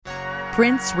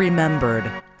Prince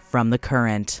Remembered from The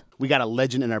Current. We got a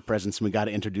legend in our presence, and we got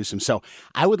to introduce him. So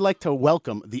I would like to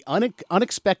welcome the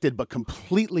unexpected but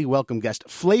completely welcome guest,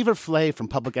 Flavor Flav from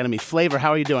Public Enemy. Flavor, how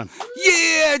are you doing?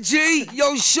 Yeah, G.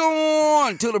 Yo,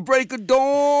 Sean, till the break of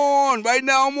dawn. Right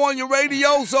now I'm on your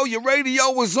radio, so your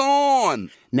radio was on.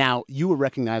 Now, you were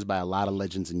recognized by a lot of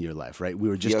legends in your life, right? We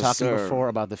were just talking before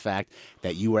about the fact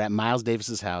that you were at Miles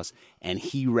Davis's house, and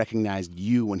he recognized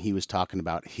you when he was talking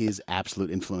about his absolute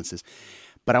influences.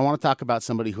 But I want to talk about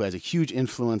somebody who has a huge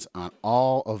influence on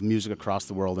all of music across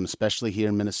the world, and especially here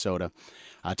in Minnesota.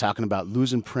 Talking about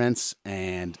losing Prince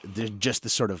and just the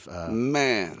sort of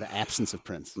the absence of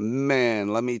Prince. Man,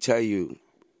 let me tell you,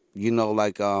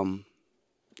 I told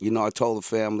the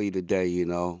family today,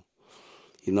 I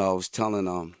was telling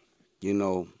them,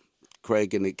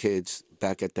 Craig and the kids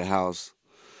back at the house,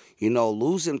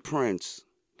 losing Prince,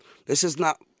 this is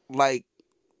not like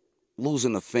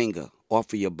losing a finger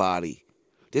off of your body.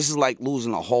 This is like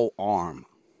losing a whole arm.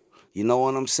 You know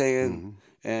what I'm saying?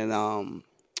 Mm-hmm. And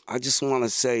I just want to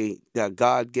say that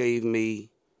God gave me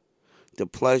the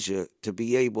pleasure to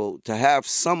be able to have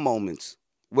some moments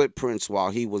with Prince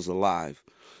while he was alive.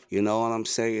 You know what I'm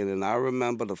saying? And I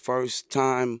remember the first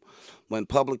time when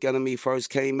Public Enemy first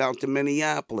came out to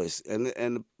Minneapolis, and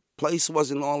the place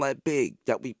wasn't all that big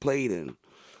that we played in.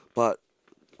 But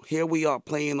here we are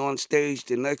playing on stage.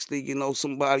 The next thing you know,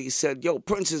 somebody said, yo,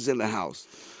 Prince is in the house.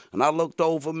 And I looked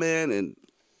over, man, and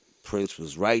Prince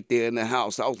was right there in the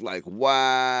house. I was like,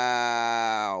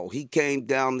 wow. He came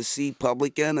down to see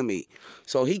Public Enemy.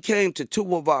 So he came to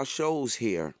 2 of our shows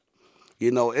here,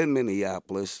 in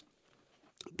Minneapolis.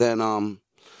 Then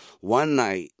one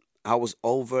night, I was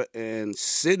over in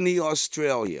Sydney,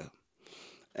 Australia,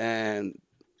 and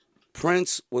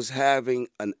Prince was having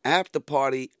an after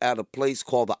party at a place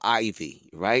called the Ivy,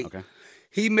 right? Okay.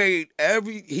 He made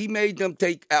them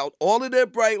take out all of their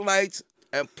bright lights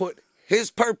and put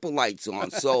his purple lights on.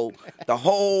 So the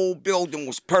whole building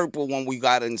was purple when we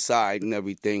got inside and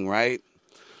everything, right?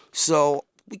 So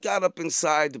we got up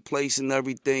inside the place and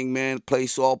everything, man. The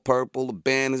place all purple. The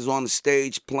band is on the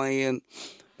stage playing.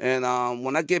 And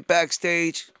when I get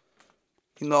backstage,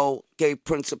 gave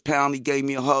Prince a pound. He gave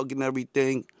me a hug and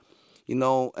everything.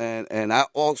 And I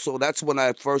also, that's when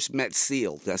I first met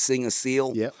Seal, that singer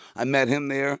Seal. Yep. I met him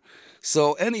there.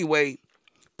 So anyway,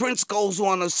 Prince goes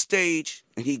on a stage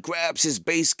and he grabs his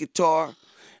bass guitar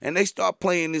and they start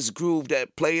playing this groove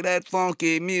that play that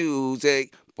funky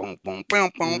music.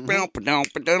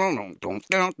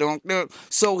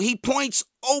 So he points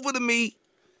over to me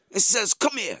and says,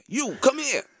 come here, you, come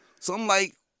here. So I'm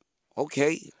like,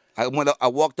 okay. I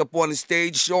walked up on the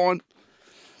stage, Sean.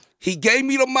 He gave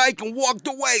me the mic and walked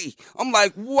away. I'm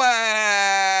like, wow.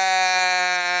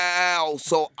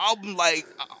 So I'm like,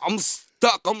 I'm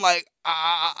stuck. I'm like,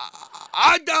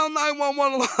 I dial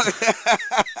 911.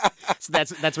 So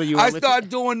that's what you were I started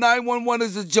doing 911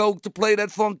 as a joke to play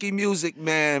that funky music,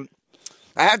 man.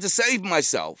 I had to save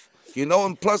myself,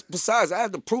 and plus, besides, I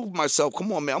had to prove myself.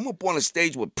 Come on, man, I'm up on the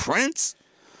stage with Prince.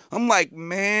 I'm like,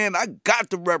 man, I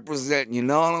got to represent, you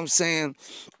know what I'm saying?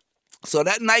 So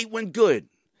that night went good.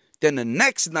 Then the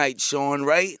next night, Sean,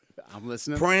 right? I'm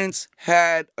listening. Prince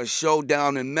had a show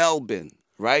down in Melbourne,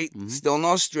 right? Mm-hmm. Still in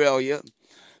Australia.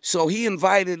 So he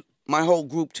invited my whole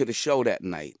group to the show that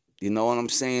night. You know what I'm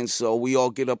saying? So we all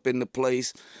get up in the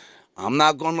place. I'm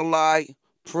not going to lie.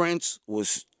 Prince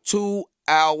was 2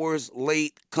 hours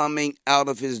late coming out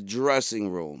of his dressing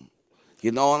room.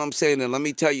 You know what I'm saying? And let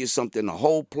me tell you something. The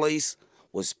whole place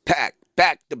was packed,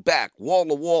 back to back, wall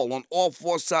to wall, on all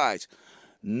 4 sides.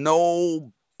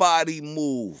 Nobody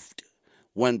moved.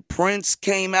 When Prince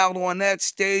came out on that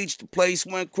stage, the place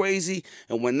went crazy.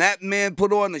 And when that man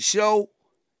put on the show,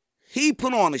 he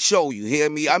put on a show, you hear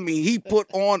me? I mean, he put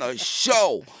on a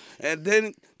show. And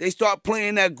then they start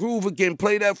playing that groove again,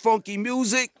 play that funky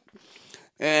music.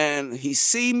 And he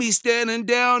see me standing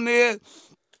down there,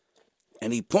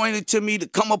 and he pointed to me to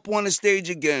come up on the stage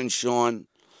again, Sean.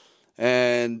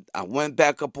 And I went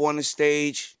back up on the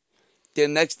stage.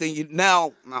 Then next thing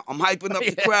now I'm hyping up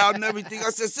the crowd and everything. I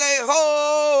said, say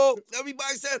ho!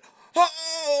 Everybody said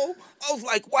ho! I was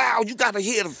like, wow, you gotta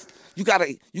hear you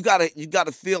gotta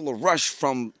feel the rush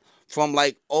from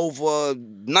like over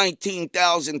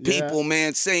 19,000 people,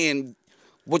 man, saying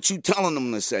what you telling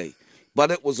them to say.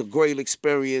 But it was a great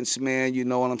experience, man. You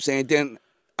know what I'm saying? Then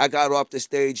I got off the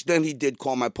stage. Then he did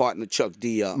call my partner Chuck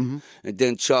D up, and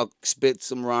then Chuck spit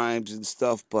some rhymes and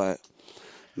stuff, but.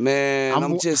 Man,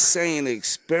 I'm just saying the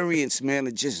experience, man,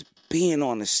 it just being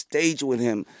on the stage with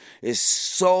him is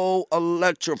so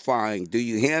electrifying. Do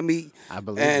you hear me? I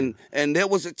believe and there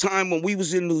was a time when we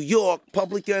was in New York,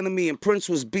 Public Enemy and Prince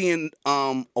was being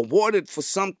awarded for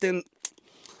something.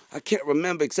 I can't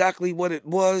remember exactly what it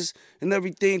was and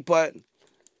everything, but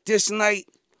this night,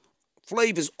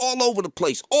 Flavors all over the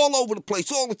place, all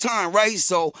the time, right?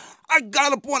 So I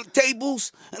got up on the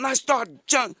tables and I started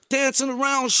dancing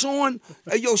around Sean.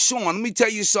 Hey, yo, Sean, let me tell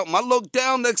you something. I looked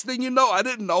down, next thing you know, I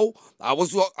didn't know. I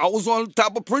was on the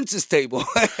top of Prince's table,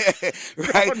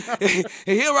 right? And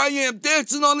here I am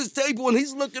dancing on his table and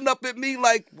he's looking up at me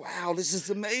like, wow, this is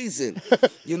amazing.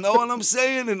 You know what I'm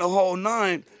saying? And the whole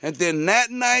nine. And then that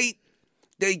night,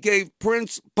 they gave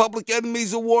Prince Public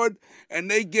Enemy's Award, and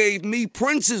they gave me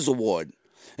Prince's Award.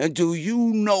 And do you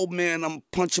know, man, I'm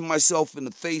punching myself in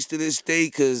the face to this day,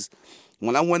 because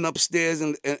when I went upstairs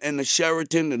in the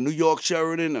Sheraton, the New York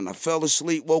Sheraton, and I fell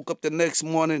asleep, woke up the next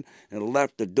morning, and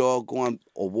left the doggone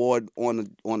award on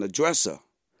the dresser.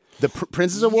 The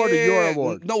Prince's Award or your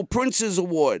award? No, Prince's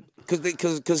Award, because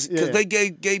they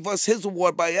gave us his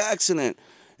award by accident.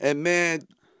 And, man,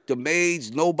 the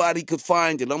maids, nobody could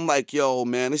find it. I'm like, yo,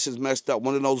 man, this is messed up.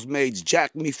 One of those maids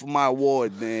jacked me for my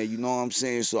award, man. You know what I'm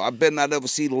saying? So I better not ever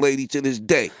see the lady to this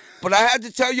day. But I had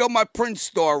to tell you all my Prince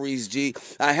stories, G.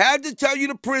 I had to tell you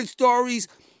the Prince stories.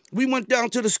 We went down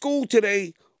to the school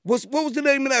today. What was the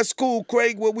name of that school,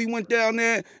 Craig, where we went down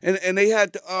there? And they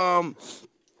had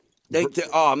they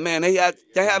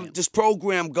had this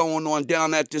program going on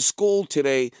down at this school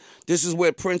today. This is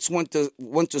where Prince went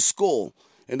to school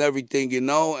and everything, you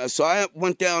know. And so I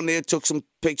went down there, took some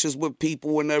pictures with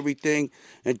people and everything,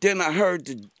 and then I heard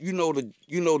the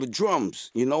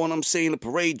drums, you know what I'm saying, the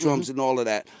parade drums and all of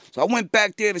that. So I went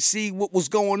back there to see what was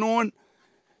going on,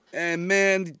 and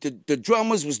man, the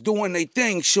drummers was doing their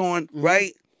thing, Sean,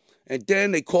 right? And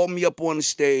then they called me up on the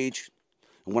stage.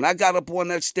 And when I got up on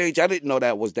that stage, I didn't know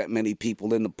that was that many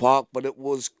people in the park, but it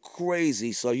was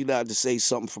crazy. So you had to say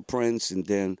something for Prince, and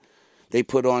then they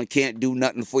put on Can't Do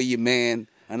Nothing for You, Man,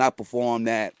 and I performed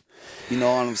that. You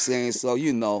know what I'm saying? So,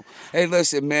 you know. Hey,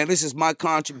 listen, man, this is my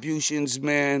contributions,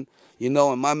 man. You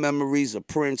know, and my memories of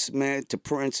Prince, man,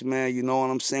 you know what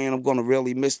I'm saying? I'm going to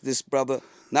really miss this brother.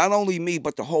 Not only me,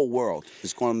 but the whole world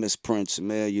is going to miss Prince,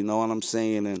 man, you know what I'm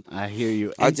saying? And I hear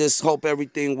you. I just hope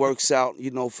everything works out,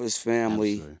 you know, for his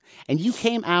family. Absolutely. And you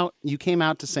came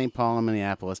out to St. Paul and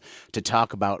Minneapolis to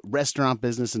talk about restaurant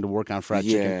business and to work on fried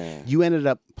chicken. You ended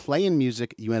up playing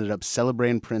music. You ended up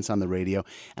celebrating Prince on the radio.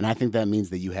 And I think that means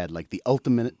that you had like the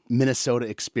ultimate Minnesota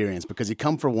experience, because you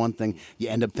come for one thing, you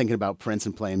end up thinking about Prince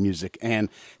and playing music. And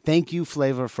thank you,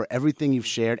 Flavor, for everything you've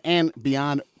shared and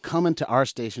beyond coming to our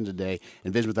station today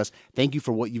and visit with us. Thank you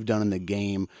for what you've done in the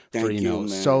game for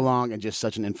so long and just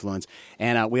such an influence.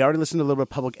 And we already listened to a little bit of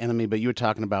Public Enemy, but you were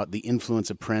talking about the influence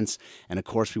of Prince. And of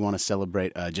course, we want to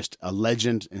celebrate just a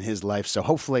legend in his life. So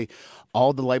hopefully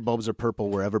all the light bulbs are purple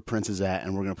wherever Prince is at.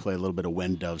 And we're going to play a little bit of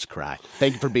When Doves Cry.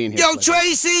 Thank you for being here. Yo,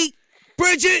 Tracy,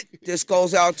 Bridget, this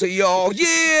goes out to y'all.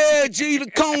 Yeah, G, the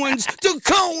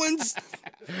Coens.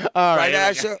 All right,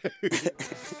 Asher.